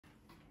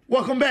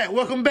Welcome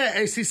back,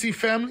 A.C.C.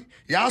 family.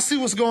 Y'all see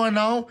what's going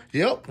on?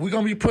 Yep, we're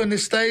going to be putting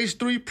this Stage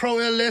 3 Pro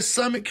LS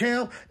Summit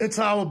Cam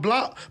into our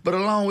block. But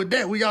along with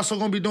that, we also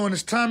going to be doing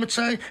this timing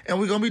chain, and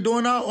we're going to be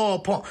doing our oil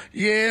pump.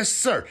 Yes,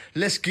 sir.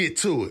 Let's get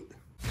to it.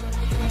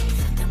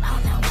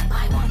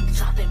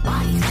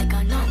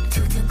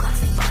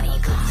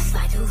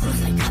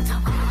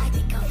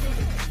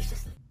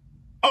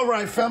 All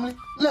right, family,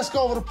 let's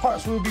go over the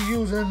parts we'll be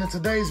using in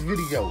today's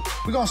video.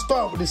 We're going to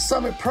start with the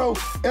Summit Pro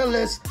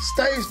LS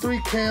Stage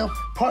 3 Cam.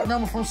 Part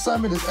number from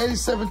Summit is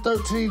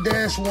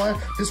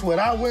 8713-1. This is what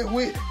I went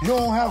with. You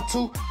don't have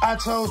to. I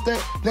chose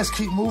that. Let's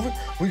keep moving.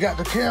 We got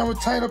the cam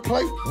retainer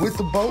plate with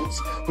the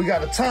bolts. We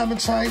got the timing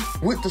chain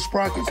with the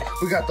sprockets.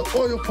 We got the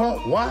oil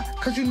pump. Why?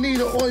 Because you need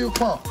an oil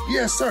pump.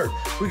 Yes, sir.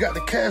 We got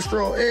the cast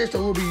oil edge that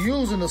we'll be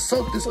using to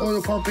soak this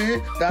oil pump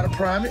in. Gotta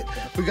prime it.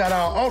 We got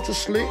our ultra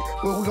slick,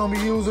 what we're going to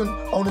be using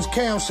on this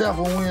camshaft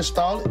when we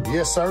install it.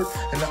 Yes, sir.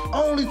 And the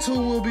only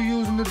tool we'll be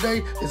using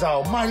today is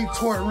our mighty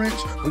torque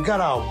wrench. We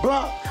got our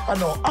block. I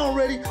know I'm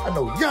ready. I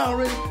know y'all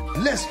ready.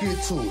 Let's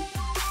get to it.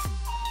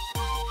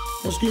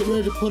 Let's get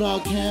ready to put our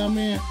cam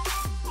in.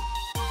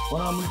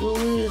 What I'm going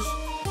to do is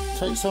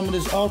take some of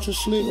this ultra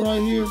slick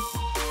right here.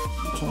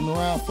 Turn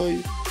around for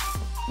you.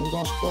 We're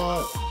going to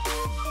start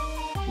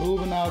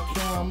moving our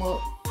cam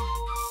up.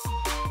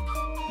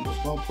 I'm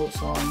just going to put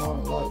some on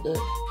it like that.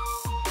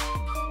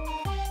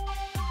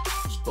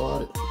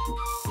 Start it.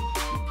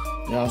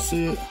 Y'all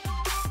see it?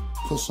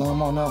 Put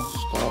some on there.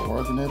 Start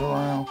working it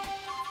around.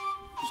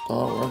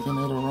 Start working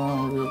it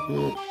around real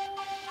good.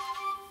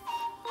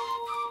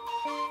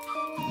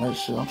 Make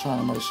sure, I'm trying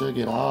to make sure I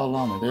get all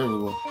on it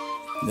everywhere.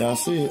 Y'all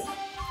see it?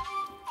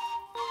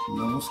 I'm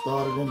gonna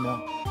start it in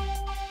there.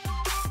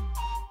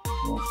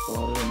 I'm gonna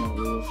start it in there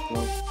real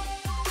slow.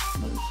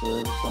 Make sure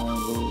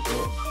everything's lubed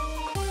up.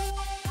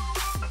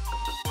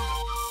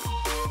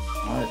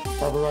 Alright,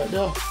 stop it right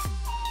there.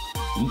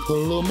 I'm gonna put a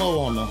little more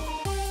on there.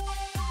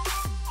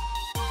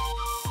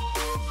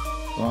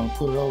 So I'm gonna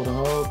put it over the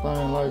whole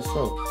thing like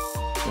so.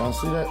 Y'all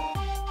see that?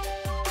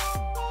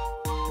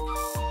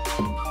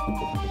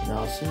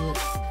 Y'all see it?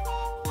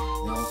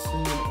 Y'all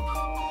see it?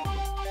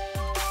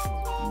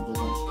 I'm just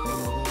gonna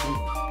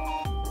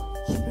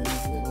spin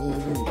it a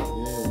little bit.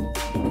 Yeah.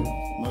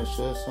 Make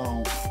sure it's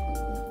on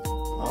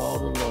all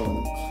the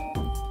loads.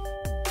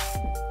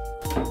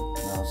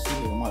 Y'all see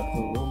it? I might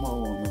put a little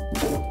more on there.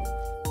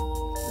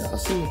 Y'all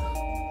see it?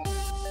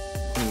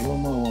 Put a little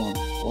more on.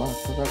 Why?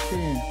 Because I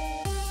can.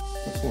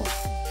 That's why.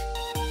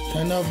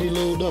 Can't never be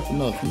lubed up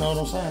enough, you know what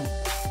I'm saying?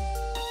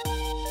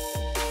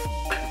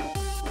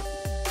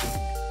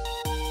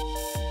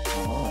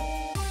 Alright.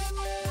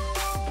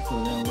 Put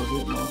it in a little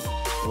bit more.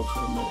 Go to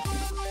the next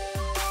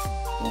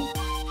one.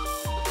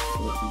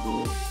 Looking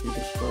good. Keep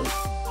it straight.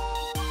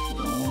 You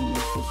don't want to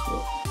mess this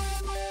up.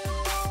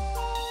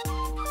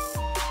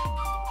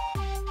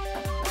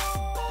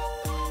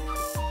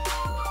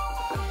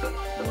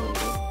 There we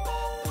go.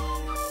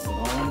 You don't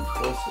want to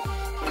force it.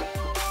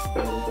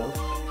 There we go.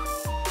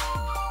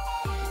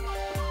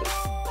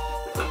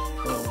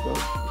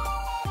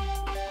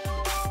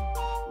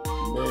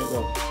 There you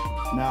go.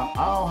 Now I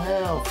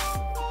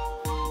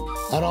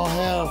don't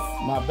have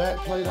my back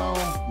plate on,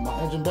 my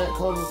engine back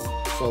cover,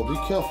 so be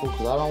careful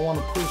because I don't want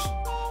to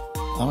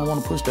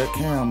push that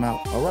cam out.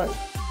 All right.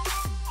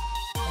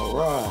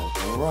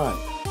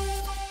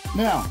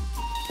 Now,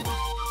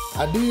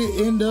 I did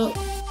end up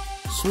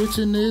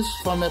switching this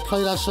from that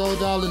plate I showed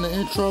y'all in the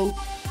intro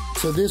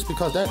to this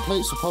because that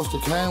plate's supposed to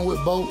came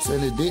with bolts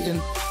and it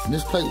didn't. And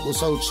this plate was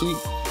so cheap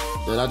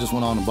that I just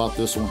went on and bought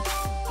this one.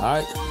 All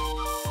right.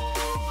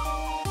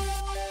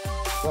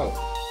 So,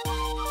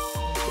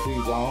 put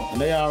these on,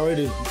 and they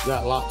already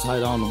got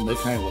Loctite on them. They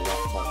came with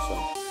Loctite, so.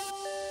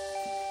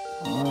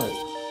 Alright.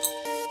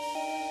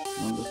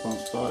 I'm just gonna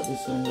start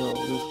this in here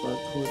with this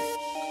right quick.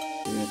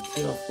 Being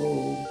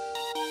careful.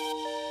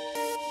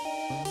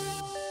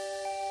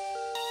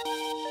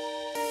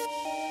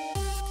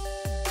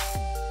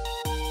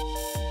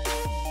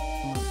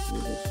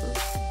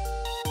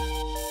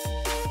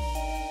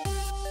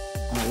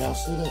 Alright, y'all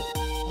see that?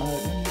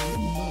 Alright, let me get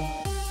my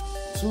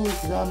tool,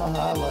 because y'all know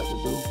how I like to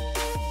do.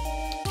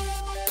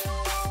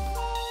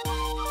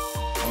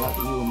 I like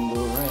to use a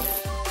little wrench,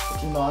 but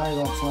you know I ain't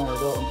gonna turn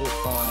it up. I'm just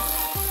fine.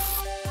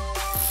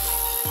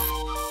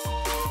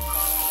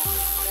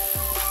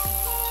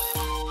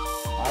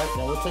 Alright,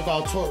 now we'll take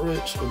our torque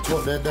wrench and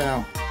torque that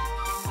down.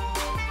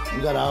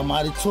 We got our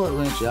mighty torque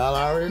wrench, y'all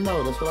already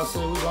know. That's what I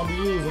said we're gonna be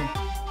using.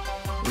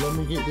 Let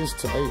me get this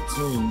to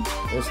 18.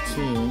 That's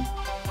 10.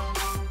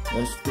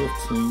 That's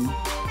 15.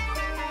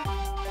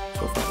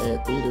 So if I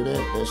add 3 to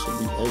that, that should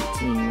be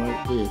 18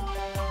 right there.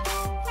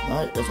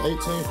 Alright, that's 18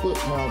 foot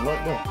pounds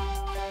right there.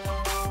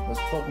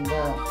 Let's torque them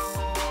down.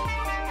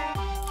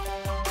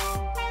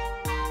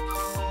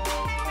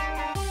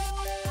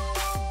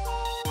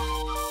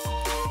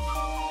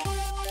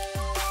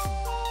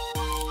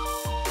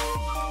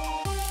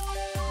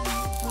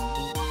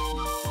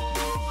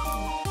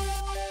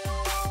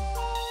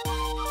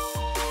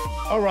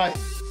 Alright,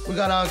 We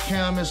got our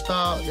cam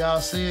installed.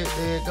 Y'all see it?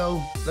 There it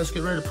go. Let's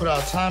get ready to put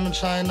our timing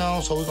chain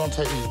on. So we're gonna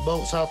take these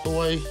bolts out the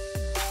way.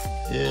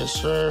 Yes,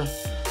 sir.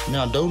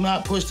 Now do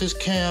not push this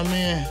cam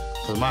in,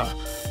 cause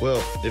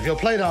well, if your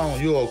plate on,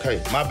 you're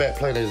okay. My back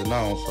plate isn't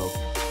on,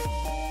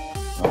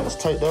 so. Now let's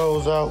take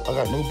those out. I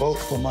got new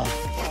bolts for my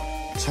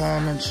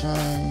timing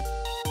chain.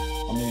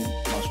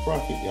 My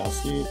sprocket, y'all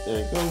see it?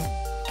 There it go.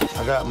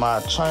 I got my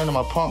chain and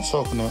my pump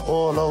soaking in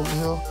oil over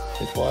here.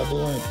 Before I do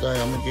anything,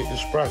 I'm gonna get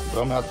this sprocket,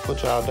 but I'm gonna have to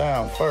put y'all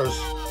down first,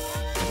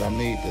 cause I'm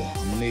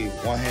gonna need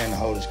one hand to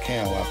hold this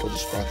cam while I put the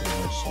sprocket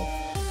in it, so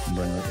I'm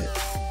bringing it back.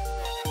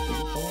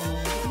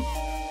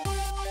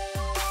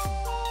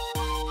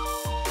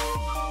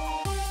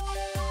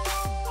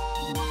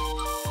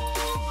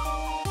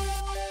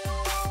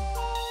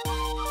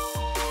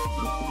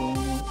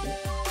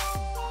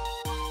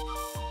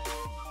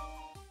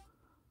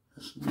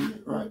 Let's get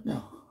it right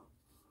now.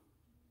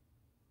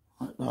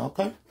 Right now,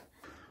 okay?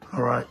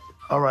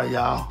 All right,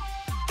 y'all.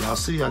 Y'all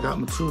see I got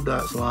my 2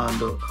 dots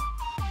lined up.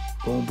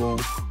 Boom, boom.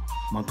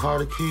 My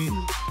Carter key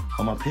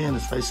on my pen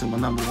is facing my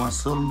number 1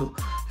 cylinder.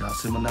 Y'all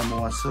see my number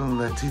 1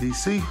 cylinder at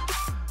TDC.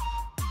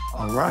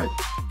 All right,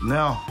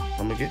 now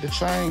I'm gonna get the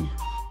chain.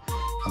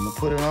 I'm gonna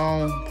put it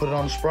on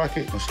the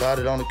sprocket and start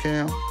it on the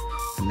cam,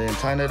 and then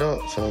tighten it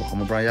up. So I'm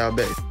gonna bring y'all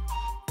back.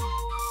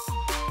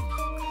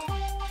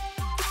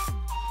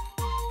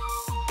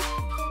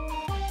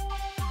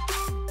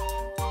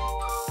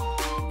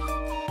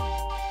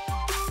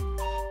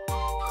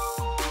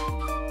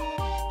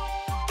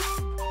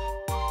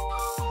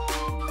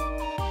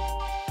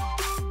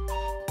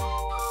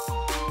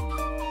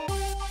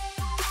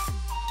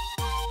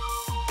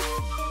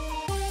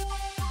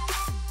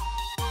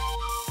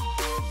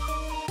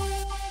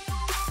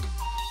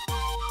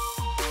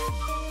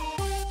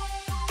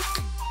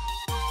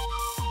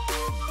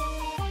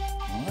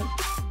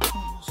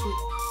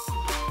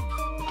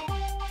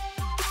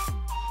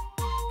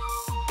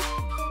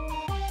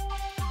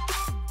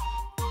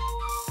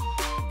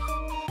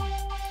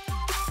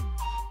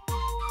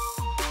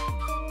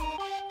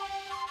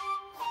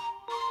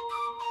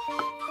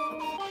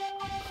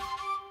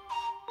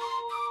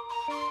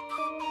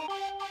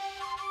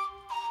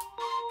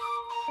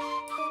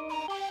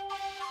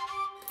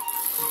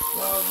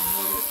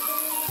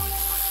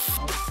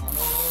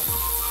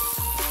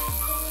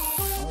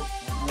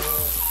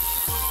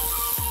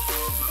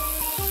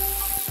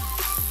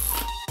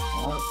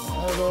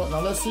 Now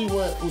let's see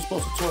what we're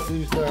supposed to torque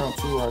these down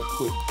to right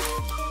quick.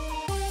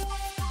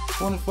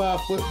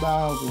 25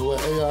 foot-pounds is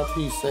what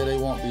ARP say they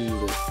want these at.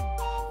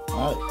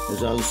 All right,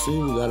 as y'all can see,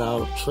 we got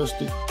our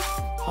trusted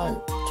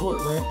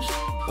torque wrench.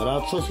 Got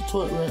our trusted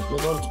torque wrench.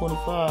 Let's go to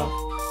 25,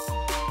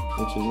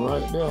 which is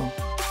right there.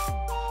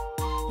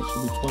 It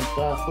should be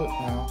 25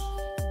 foot-pounds.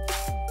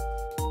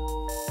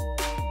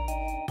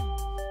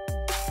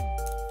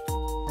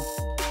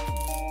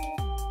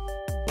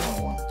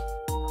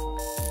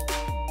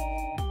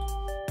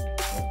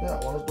 That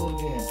one, let's do it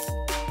again.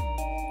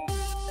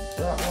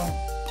 That one.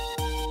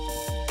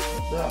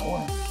 That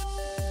one.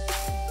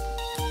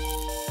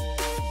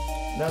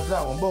 That's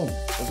that one, boom.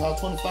 That's our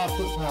 25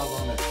 foot-pounds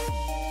on that.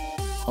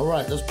 All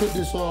right, let's put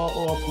this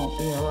oil pump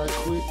in right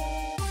quick.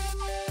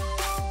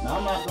 Now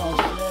I'm not gonna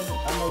stand it.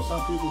 I know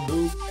some people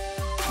do.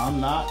 I'm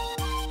not.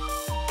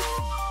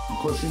 Of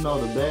course, you know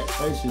the back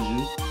faces you.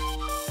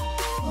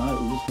 All right,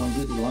 we're just gonna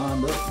get it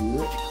lined up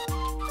good.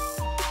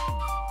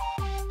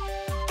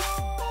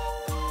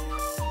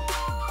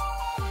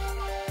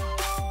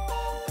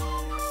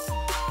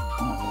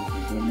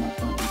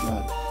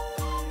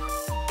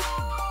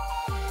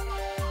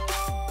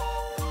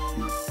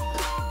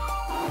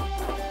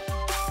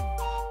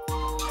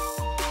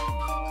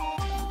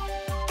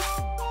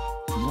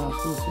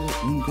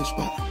 Good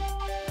spot.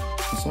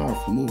 I'm sorry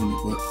for moving it,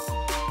 but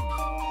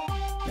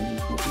that's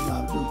just what we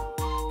gotta do.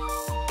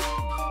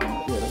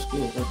 Right, yeah, that's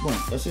good. That's boom.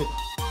 That's it.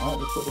 All right,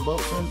 let's put the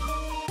bolts in.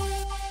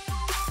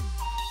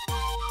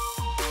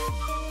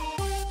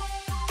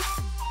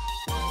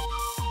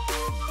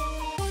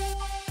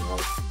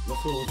 Let's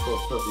see what we're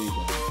supposed to put these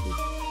in.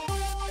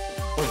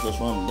 First, let's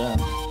run them down.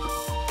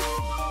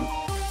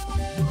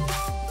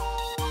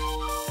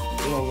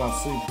 Then we're gonna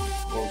see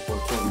what we're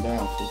supposed to turn them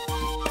down to.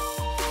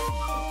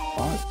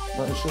 Alright,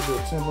 that should be a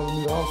 10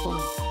 millimeter also.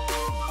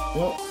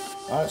 Yep.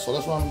 Alright, so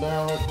let's run them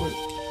down right quick.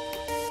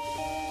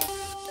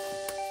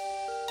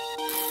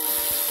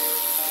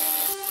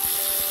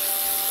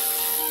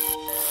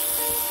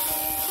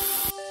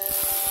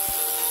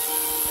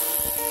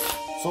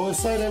 So they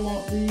say they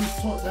want these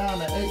torqued down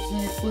to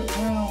 18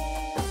 foot-pounds.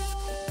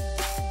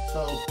 So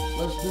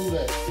let's do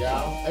that,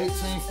 y'all.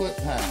 18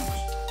 foot-pounds.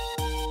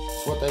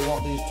 That's what they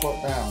want these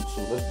torqued down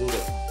to. Let's do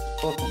that.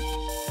 Torque them.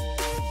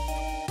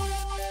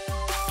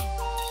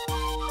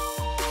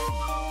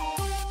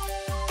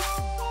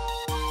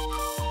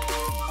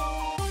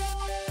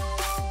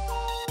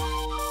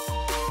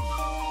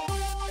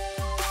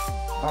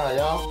 All right,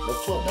 y'all,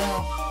 let's torque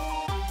down.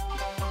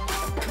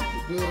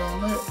 We're good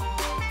on that.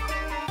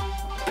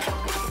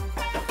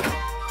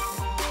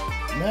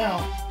 Now,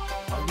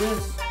 I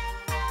guess,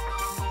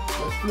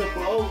 let's flip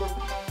her over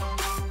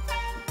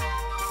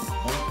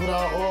and put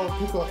our oil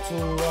pickup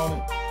tool on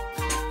it.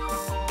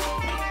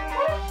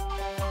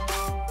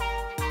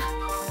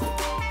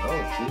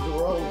 Oh, she's a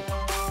roller.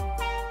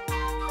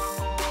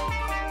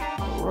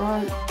 All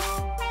right.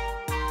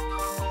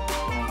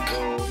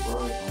 Go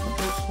right on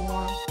this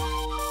one.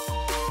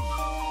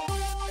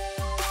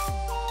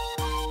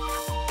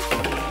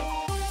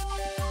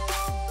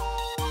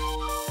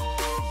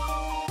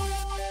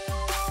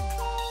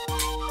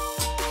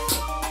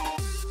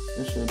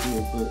 This should be a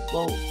good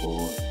bolt for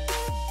it.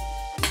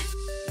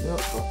 Yep,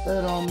 put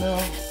that on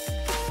there.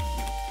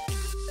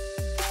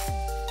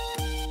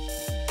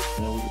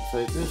 Then we can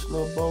take this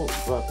little bolt,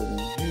 drop it in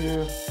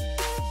here.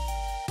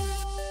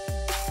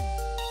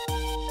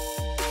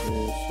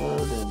 Yes, sir,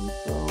 there we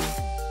go.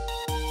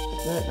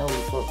 Like that, now we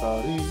torque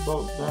all these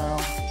bolts down.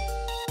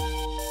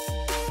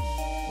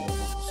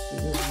 See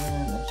this,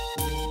 man, that's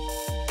good.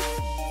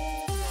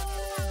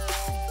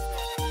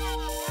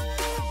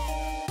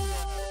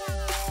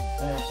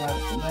 And tight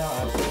it for now.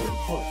 I'll show you the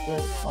torque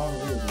set on it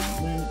in a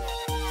minute.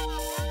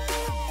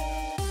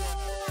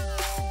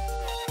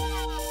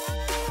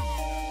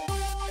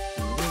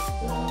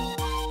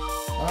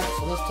 Alright,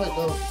 so let's take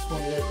those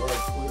 28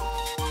 right quick.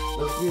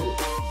 Let's get it.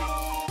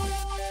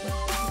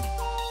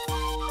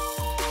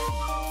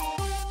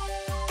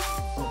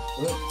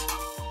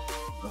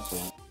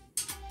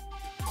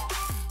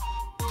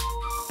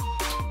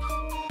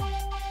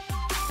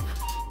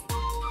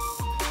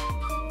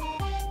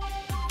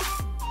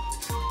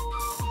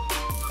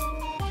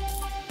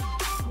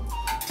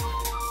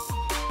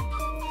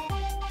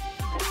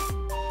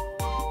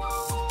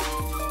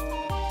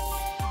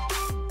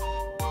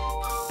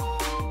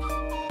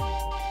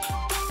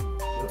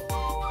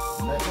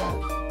 That's all.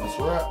 That's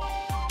a wrap.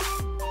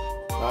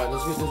 Alright,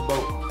 let's get this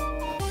boat.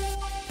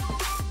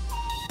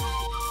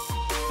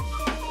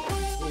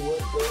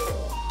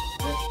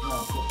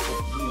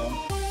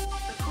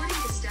 According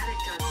to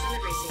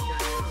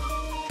static.summitracing.com,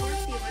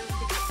 torque the oil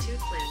pickup tube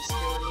clamp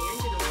screw on the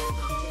engine oil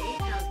pump to 8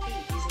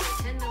 pound-feet using a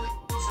 10 mm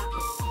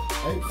socket.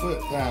 8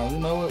 foot-pounds. You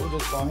know what? We're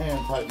just gonna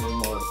hand tighten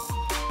them up.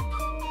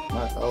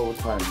 Not the over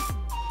tighten.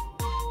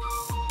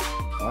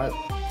 Alright,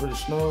 pretty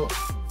snug.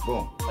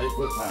 Boom. 8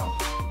 foot-pounds.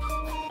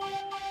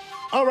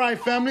 Alright,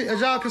 family, as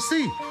y'all can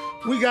see,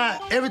 we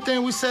got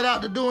everything we set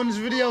out to do in this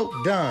video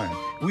done.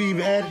 We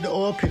even added the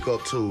oil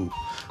pickup tube.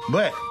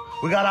 But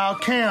we got our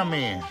cam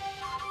in.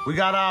 We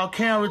got our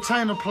cam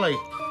retainer plate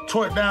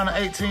torqued down to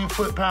 18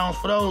 foot-pounds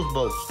for those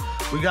bolts.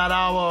 We got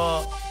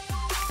our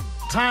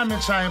timing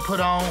chain put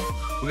on.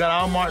 We got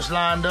our marks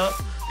lined up.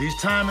 These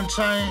timing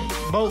chain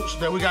bolts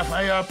that we got from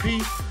ARP,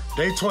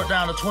 they torqued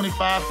down to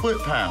 25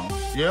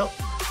 foot-pounds. Yep.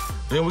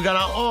 Then we got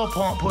our oil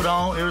pump put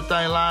on,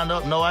 everything lined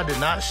up. No, I did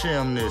not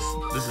shim this.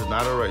 This is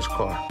not a race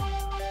car.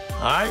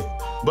 All right?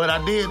 But I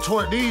did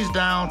torque these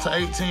down to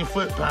 18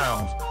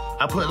 foot-pounds.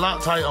 I put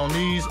Loctite on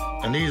these,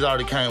 and these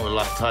already came with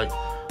Loctite.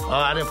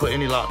 I didn't put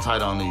any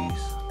Loctite on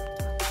these.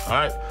 All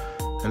right?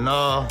 And,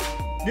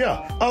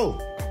 yeah. Oh,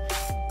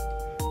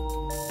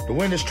 the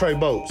windows tray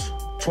bolts,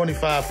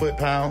 25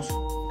 foot-pounds.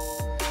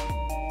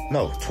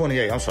 No,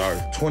 28, I'm sorry,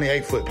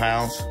 28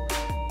 foot-pounds.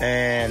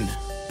 And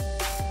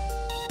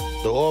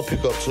the oil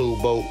pickup tube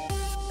bolt,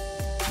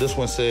 this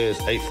one says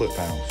 8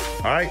 foot-pounds.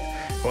 All right?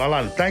 Well, I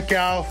want to thank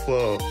y'all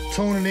for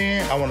tuning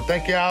in. I want to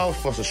thank y'all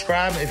for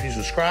subscribing. If you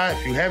subscribe,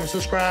 if you haven't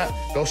subscribed,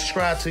 go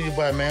subscribe to your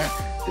boy, man.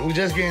 We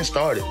just getting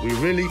started. We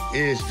really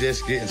is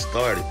just getting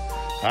started.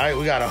 All right?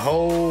 We got a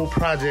whole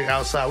project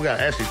outside. We got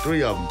actually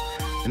 3 of them.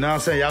 You know what I'm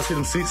saying? Y'all see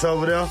them seats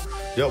over there?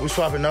 Yup, we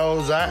swapping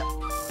those out.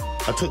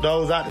 I took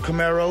those out the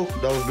Camaro.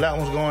 Those black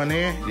ones going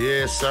in.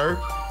 Yes, sir.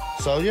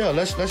 So yeah,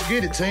 let's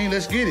get it, team.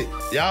 Let's get it.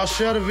 Y'all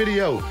share the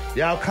video.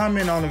 Y'all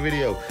comment on the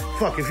video.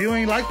 Fuck, if you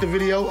ain't like the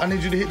video, I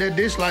need you to hit that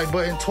dislike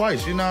button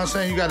twice. You know what I'm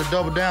saying? You got to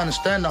double down and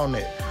stand on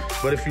that.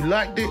 But if you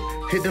liked it,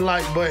 hit the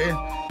like button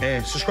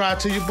and subscribe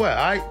to your boy. All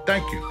right?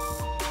 Thank you.